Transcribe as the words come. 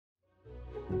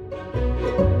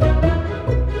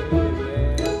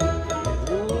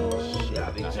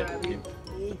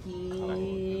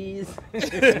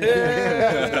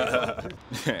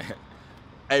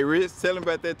Hey, Rich, tell him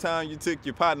about that time you took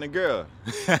your partner girl.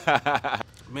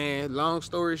 Man, long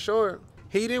story short,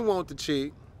 he didn't want the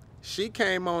chick. She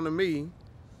came on to me.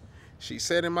 She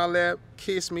sat in my lap,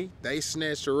 kissed me. They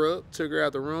snatched her up, took her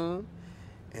out the room,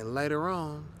 and later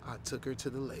on, I took her to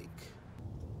the lake.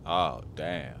 Oh,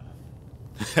 damn.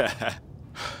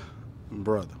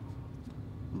 Brother,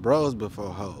 bros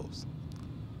before hoes.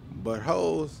 But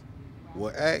hoes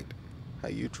will act how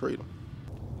you treat them.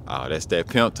 Oh, that's that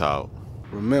pimp talk.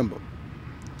 Remember,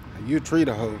 how you treat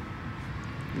a hoe,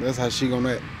 that's how she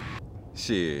gonna act.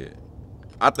 Shit.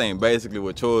 I think basically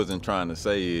what Chosen trying to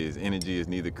say is energy is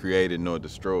neither created nor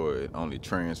destroyed, only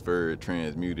transferred,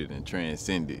 transmuted, and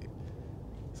transcended.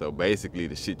 So basically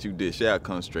the shit you dish out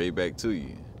comes straight back to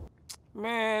you.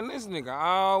 Man, this nigga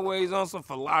always on some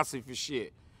philosophy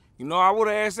shit. You know, I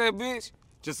would've asked that bitch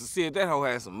just to see if that hoe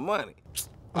had some money.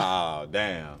 Oh,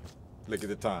 damn. Look at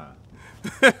the time.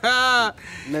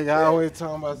 Nigga always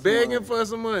talking about Begging for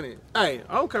some money. Hey,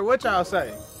 I don't care what y'all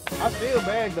say. I still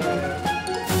bag though.